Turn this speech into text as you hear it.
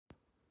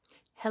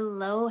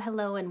Hello,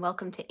 hello, and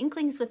welcome to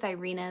Inklings with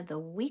Irina, the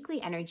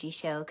weekly energy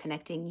show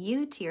connecting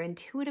you to your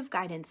intuitive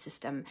guidance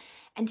system.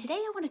 And today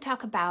I want to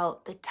talk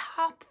about the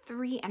top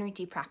 3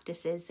 energy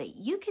practices that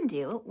you can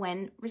do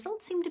when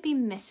results seem to be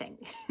missing.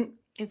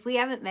 If we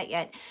haven't met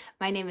yet,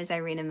 my name is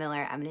Irina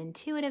Miller. I'm an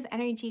intuitive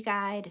energy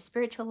guide, a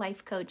spiritual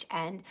life coach,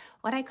 and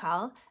what I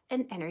call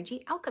an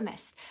energy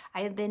alchemist.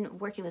 I have been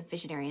working with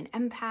visionary and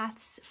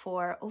empaths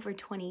for over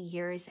 20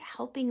 years,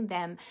 helping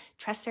them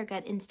trust their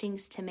gut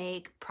instincts to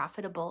make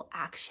profitable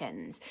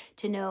actions,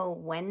 to know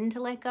when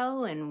to let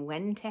go and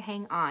when to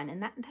hang on.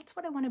 And that's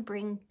what I want to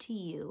bring to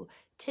you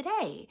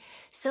today.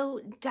 So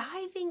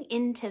diving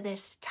into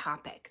this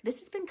topic,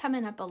 this has been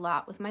coming up a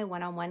lot with my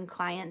one-on-one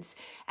clients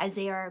as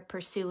they are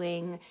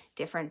pursuing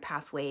different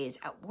pathways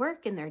at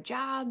work, in their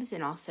jobs,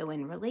 and also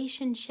in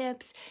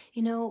relationships.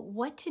 You know,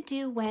 what to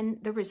do when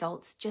the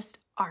results just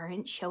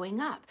aren't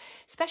showing up,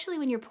 especially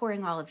when you're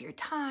pouring all of your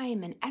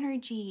time and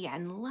energy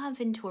and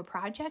love into a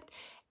project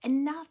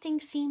and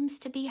nothing seems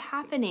to be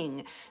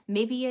happening.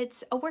 Maybe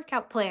it's a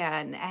workout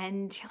plan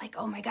and you're like,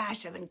 oh my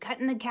gosh, I've been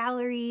cutting the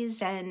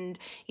calories and,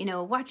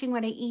 watching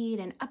what I eat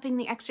and upping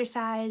the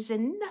exercise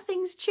and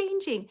nothing's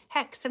changing.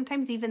 Heck,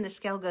 sometimes even the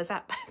scale goes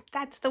up.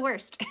 That's the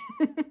worst.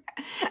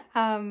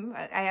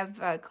 I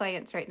have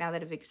clients right now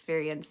that have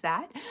experienced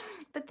that,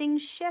 but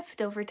things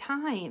shift over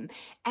time.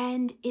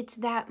 And it's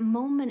that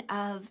moment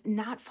of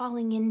not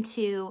falling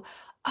into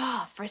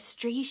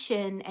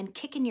frustration and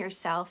kicking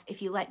yourself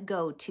if you let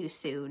go too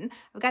soon.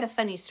 I've got a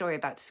funny story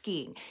about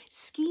skiing.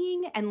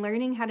 Skiing and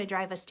learning how to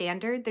drive a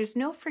standard, there's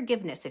no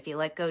forgiveness if you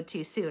let go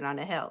too soon on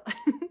a hill.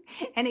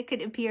 And it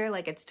could appear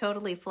like it's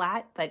totally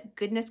flat, but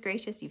goodness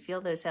gracious, you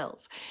feel those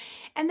hills.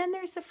 And then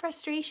there's the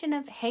frustration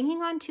of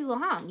hanging on too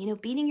long,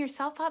 beating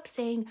yourself up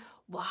saying,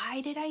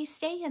 why did I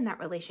stay in that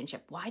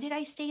relationship? Why did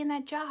I stay in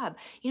that job?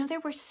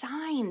 There were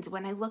signs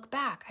when I look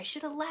back. I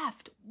should have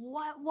left.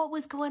 What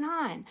was going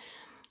on?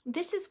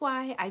 This is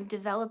why I've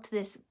developed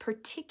this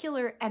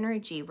particular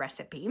energy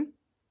recipe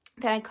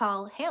that I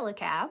call Hail a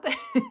Cab.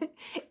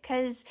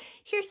 Because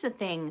here's the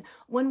thing,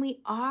 when we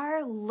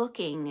are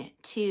looking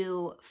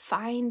to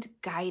find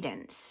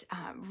guidance,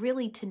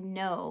 really to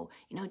know,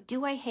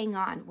 do I hang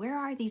on? Where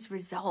are these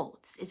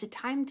results? Is it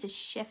time to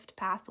shift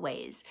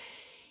pathways?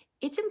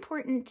 It's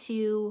important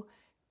to,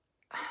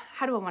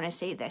 how do I want to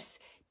say this?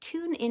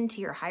 Tune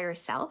into your higher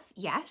self,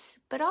 yes,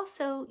 but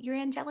also your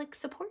angelic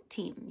support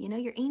team,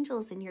 your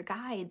angels and your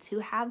guides who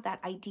have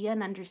that idea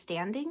and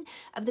understanding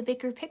of the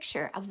bigger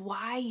picture of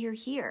why you're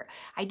here.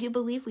 I do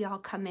believe we all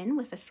come in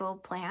with a soul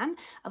plan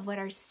of what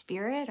our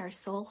spirit, our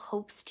soul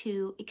hopes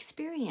to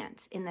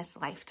experience in this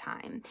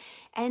lifetime.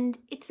 And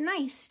it's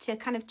nice to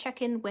kind of check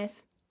in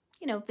with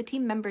the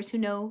team members who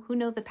know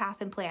the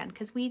path and plan,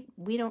 because we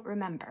don't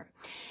remember.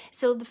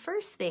 So the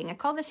first thing, I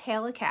call this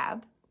Hail a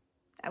Cab.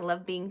 I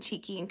love being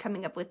cheeky and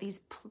coming up with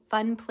these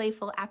fun,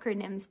 playful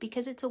acronyms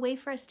because it's a way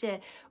for us to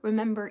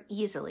remember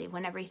easily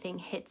when everything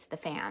hits the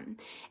fan.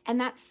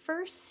 And that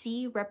first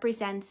C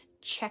represents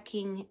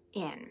checking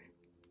in.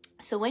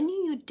 So when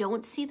you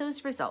don't see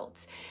those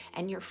results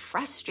and you're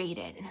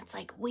frustrated and it's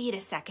like, wait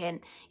a second,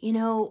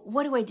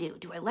 what do I do?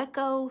 Do I let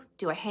go?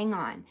 Do I hang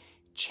on?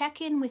 Check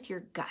in with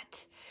your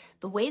gut.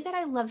 The way that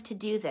I love to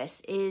do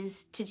this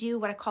is to do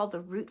what I call the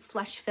root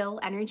flush fill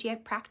energy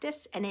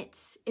practice. And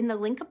it's in the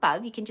link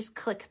above. You can just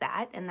click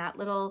that and that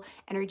little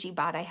energy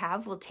bot I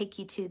have will take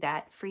you to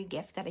that free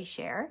gift that I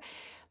share.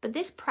 But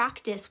this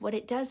practice, what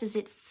it does is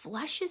it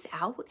flushes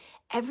out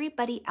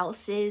everybody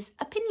else's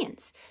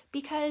opinions.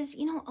 Because,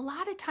 a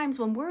lot of times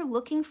when we're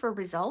looking for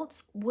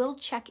results, we'll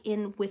check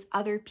in with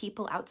other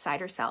people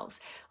outside ourselves.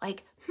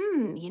 Like,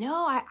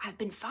 I've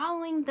been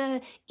following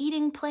the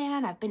eating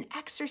plan, I've been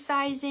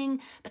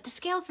exercising, but the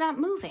scale's not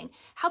moving.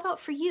 How about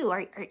for you?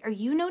 Are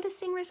you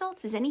noticing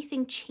results? Is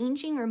anything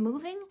changing or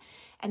moving?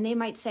 And they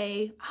might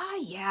say,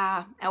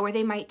 yeah. Or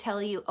they might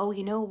tell you, oh,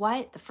 you know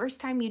what? The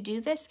first time you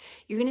do this,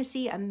 you're going to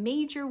see a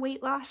major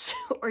weight loss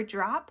or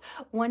drop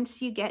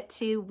once you get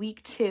to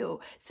week 2.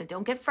 So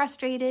don't get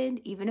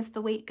frustrated, even if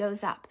the weight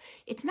goes up.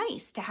 It's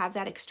nice to have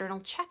that external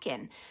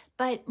check-in.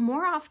 But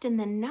more often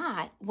than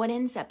not, what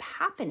ends up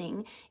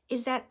happening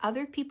is that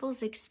other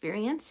people's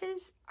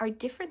experiences are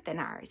different than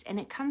ours. And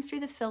it comes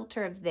through the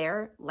filter of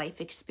their life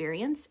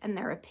experience and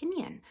their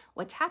opinion,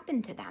 what's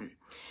happened to them.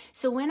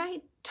 So when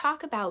I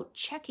talk about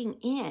checking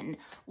in,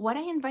 what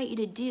I invite you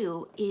to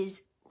do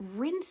is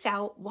rinse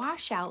out,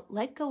 wash out,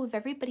 let go of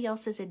everybody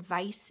else's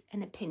advice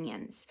and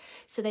opinions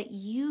so that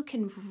you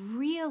can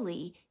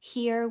really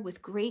hear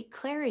with great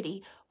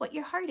clarity what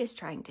your heart is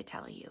trying to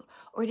tell you,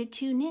 or to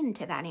tune in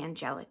to that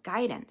angelic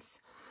guidance.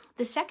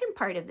 The second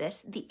part of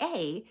this, the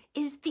A,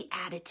 is the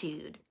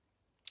attitude.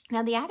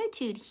 Now, the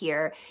attitude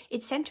here,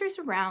 it centers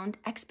around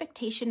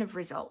expectation of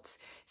results.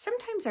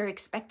 Sometimes our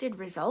expected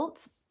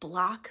results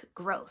block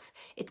growth.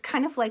 It's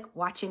kind of like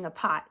watching a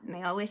pot. And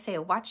they always say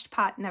a watched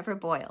pot never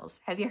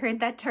boils. Have you heard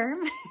that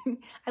term?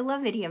 I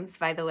love idioms,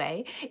 by the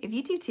way. If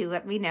you do too,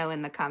 let me know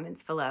in the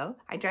comments below.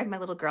 I drive my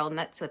little girl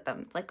nuts with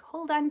them. Like,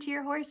 hold on to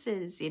your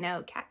horses,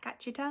 cat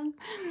got your tongue.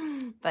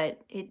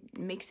 But it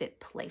makes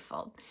it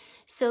playful.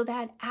 So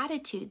that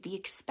attitude, the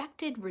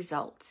expected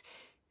results,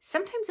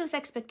 sometimes those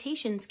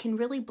expectations can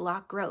really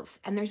block growth.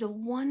 And there's a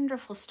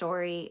wonderful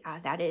story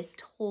that is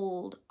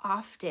told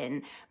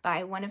often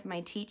by one of my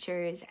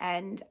teachers,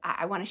 and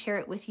I want to share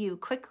it with you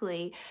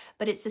quickly.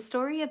 But it's a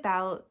story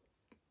about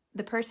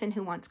the person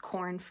who wants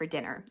corn for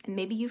dinner. And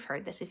maybe you've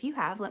heard this. If you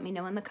have, let me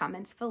know in the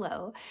comments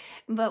below.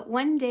 But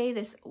one day,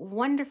 this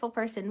wonderful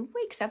person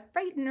wakes up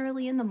bright and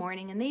early in the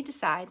morning, and they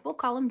decide, we'll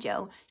call him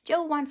Joe.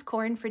 Joe wants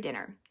corn for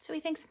dinner. So he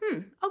thinks,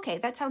 okay,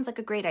 that sounds like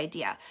a great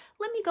idea.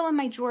 Let me go in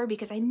my drawer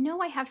because I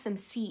know I have some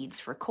seeds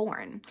for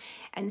corn.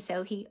 And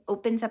so he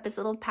opens up his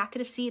little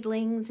packet of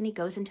seedlings, and he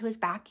goes into his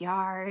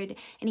backyard,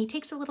 and he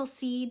takes a little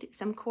seed,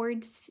 some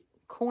corn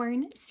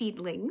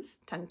seedlings,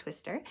 tongue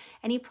twister,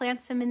 and he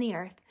plants them in the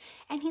earth.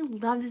 And he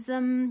loves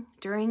them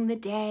during the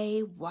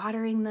day,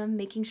 watering them,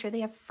 making sure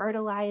they have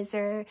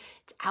fertilizer.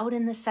 It's out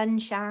in the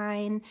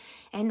sunshine.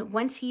 And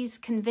once he's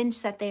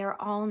convinced that they are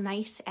all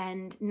nice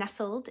and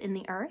nestled in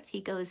the earth,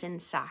 he goes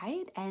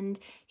inside and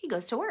he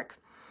goes to work.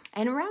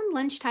 And around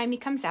lunchtime, he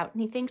comes out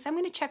and he thinks, I'm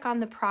going to check on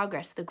the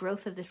progress, the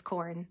growth of this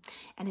corn.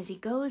 And as he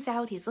goes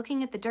out, he's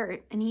looking at the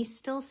dirt and he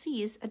still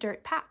sees a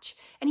dirt patch.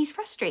 And he's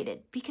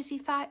frustrated because he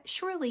thought,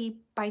 surely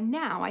by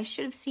now I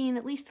should have seen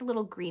at least a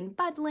little green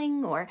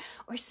budding or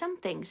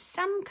something,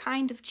 some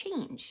kind of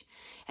change.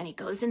 And he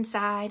goes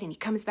inside and he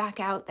comes back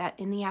out that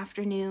in the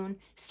afternoon,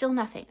 still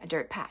nothing, a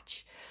dirt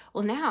patch.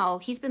 Well, now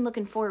he's been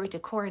looking forward to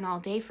corn all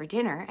day for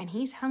dinner, and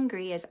he's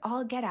hungry as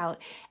all get out.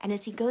 And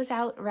as he goes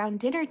out around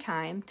dinner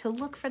time to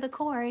look for the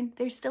corn,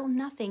 there's still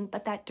nothing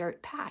but that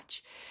dirt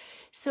patch.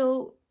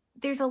 So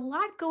there's a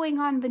lot going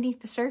on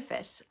beneath the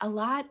surface, a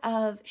lot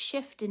of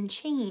shift and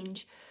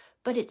change,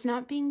 but it's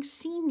not being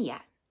seen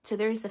yet. So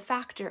there's the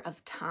factor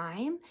of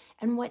time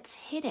and what's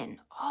hidden,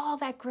 all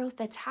that growth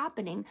that's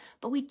happening,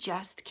 but we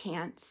just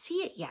can't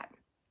see it yet.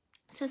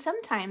 So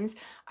sometimes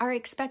our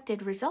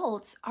expected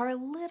results are a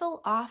little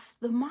off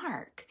the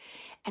mark.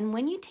 And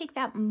when you take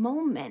that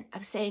moment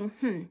of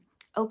saying,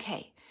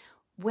 okay,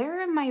 where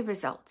are my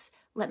results?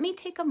 Let me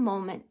take a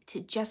moment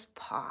to just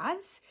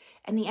pause.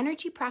 And the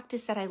energy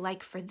practice that I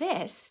like for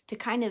this to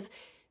kind of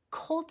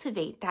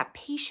cultivate that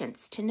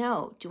patience to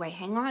know, do I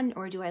hang on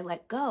or do I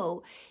let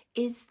go,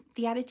 is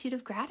the attitude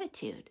of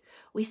gratitude.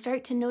 We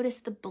start to notice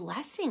the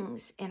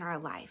blessings in our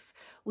life.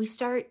 We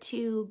start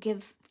to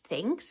give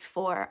thanks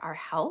for our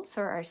health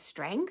or our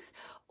strength,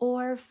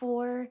 or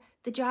for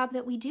the job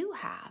that we do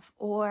have,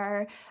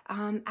 or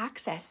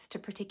access to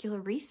particular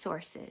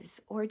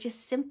resources, or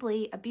just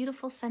simply a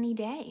beautiful sunny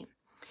day.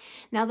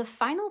 Now, the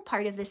final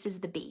part of this is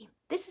the B.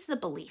 This is the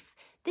belief.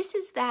 This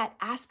is that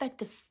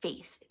aspect of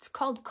faith. It's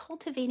called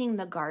cultivating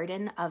the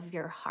garden of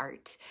your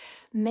heart.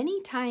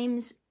 Many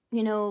times,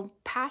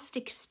 past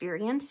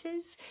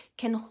experiences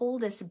can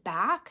hold us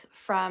back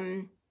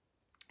from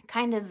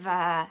kind of,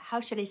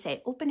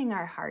 opening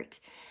our heart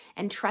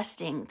and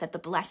trusting that the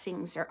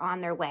blessings are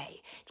on their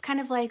way. It's kind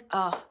of like,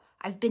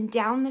 I've been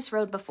down this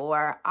road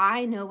before.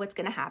 I know what's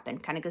going to happen.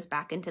 Kind of goes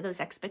back into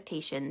those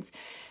expectations,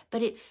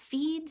 but it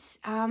feeds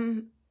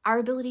our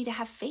ability to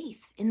have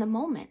faith in the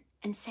moment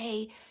and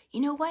say, you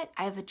know what?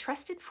 I have a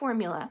trusted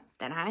formula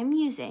that I'm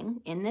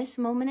using in this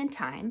moment in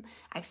time.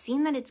 I've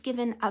seen that it's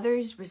given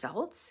others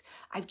results.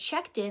 I've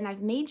checked in.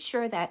 I've made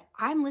sure that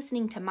I'm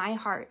listening to my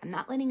heart. I'm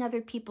not letting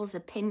other people's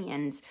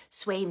opinions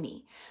sway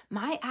me.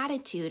 My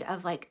attitude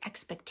of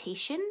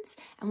expectations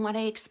and what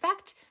I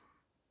expect,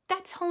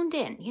 that's honed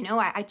in.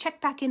 I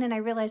checked back in and I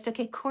realized,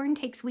 okay, corn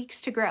takes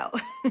weeks to grow.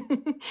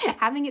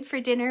 Having it for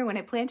dinner when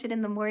I plant it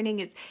in the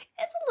morning is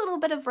a little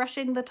bit of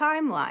rushing the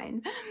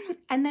timeline.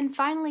 And then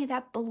finally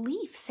that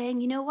belief saying,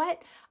 you know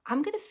what?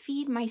 I'm going to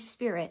feed my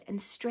spirit and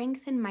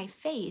strengthen my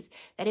faith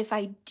that if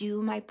I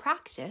do my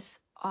practice,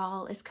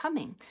 all is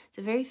coming. It's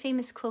a very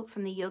famous quote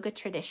from the yoga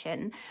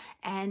tradition.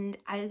 And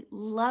I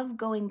love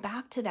going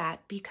back to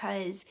that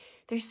because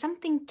there's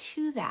something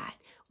to that.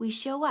 We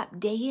show up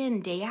day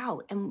in, day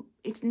out, and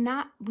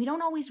we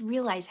don't always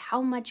realize how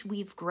much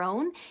we've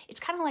grown. It's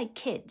kind of like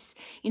kids.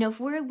 If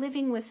we're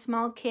living with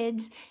small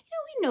kids,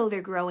 we know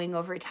they're growing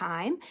over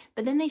time,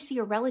 but then they see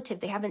a relative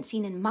they haven't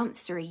seen in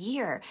months or a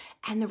year,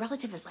 and the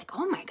relative is like,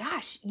 oh my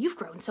gosh, you've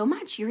grown so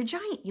much. You're a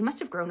giant. You must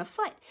have grown a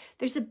foot.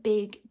 There's a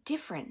big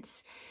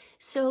difference.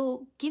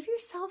 So give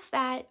yourself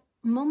that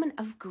moment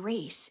of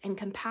grace and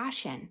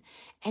compassion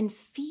and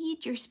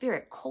feed your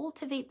spirit.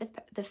 Cultivate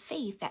the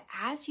faith that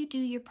as you do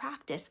your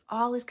practice,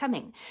 all is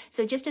coming.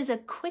 So just as a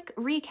quick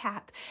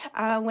recap,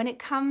 when it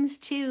comes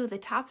to the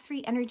top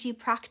 3 energy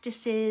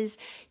practices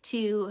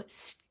to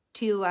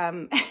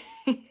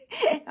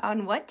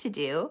on what to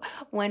do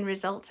when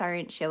results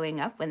aren't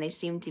showing up, when they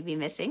seem to be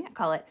missing, I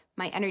call it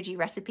my energy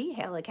recipe,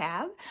 hail a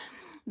cab.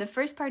 The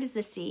first part is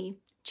the C.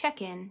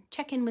 check in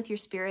with your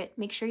spirit,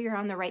 make sure you're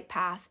on the right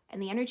path.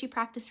 And the energy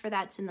practice for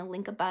that's in the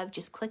link above.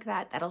 Just click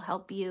that, that'll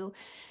help you.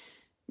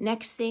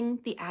 Next thing,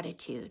 the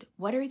attitude.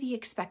 What are the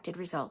expected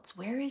results?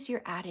 Where is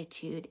your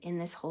attitude in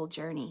this whole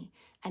journey?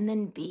 And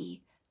then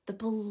B, the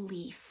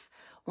belief.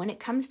 When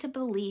it comes to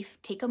belief,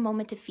 take a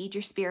moment to feed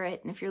your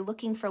spirit. And if you're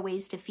looking for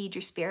ways to feed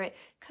your spirit,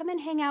 come and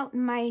hang out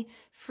in my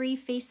free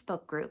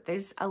Facebook group.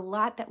 There's a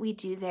lot that we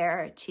do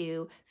there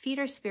to feed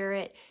our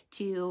spirit,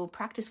 to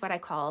practice what I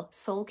call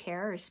soul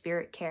care or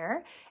spirit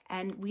care.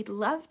 And we'd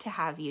love to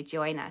have you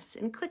join us.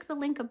 And click the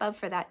link above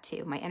for that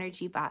too. My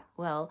energy bot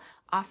will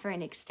offer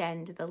and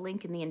extend the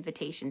link and the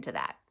invitation to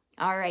that.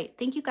 All right.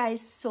 Thank you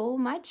guys so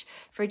much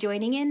for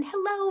joining in.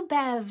 Hello,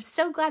 Bev.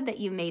 So glad that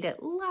you made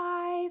it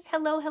live.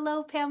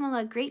 Hello,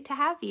 Pamela. Great to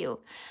have you.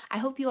 I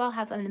hope you all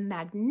have a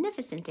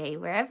magnificent day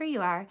wherever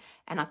you are,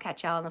 and I'll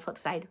catch y'all on the flip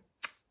side.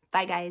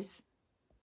 Bye, guys.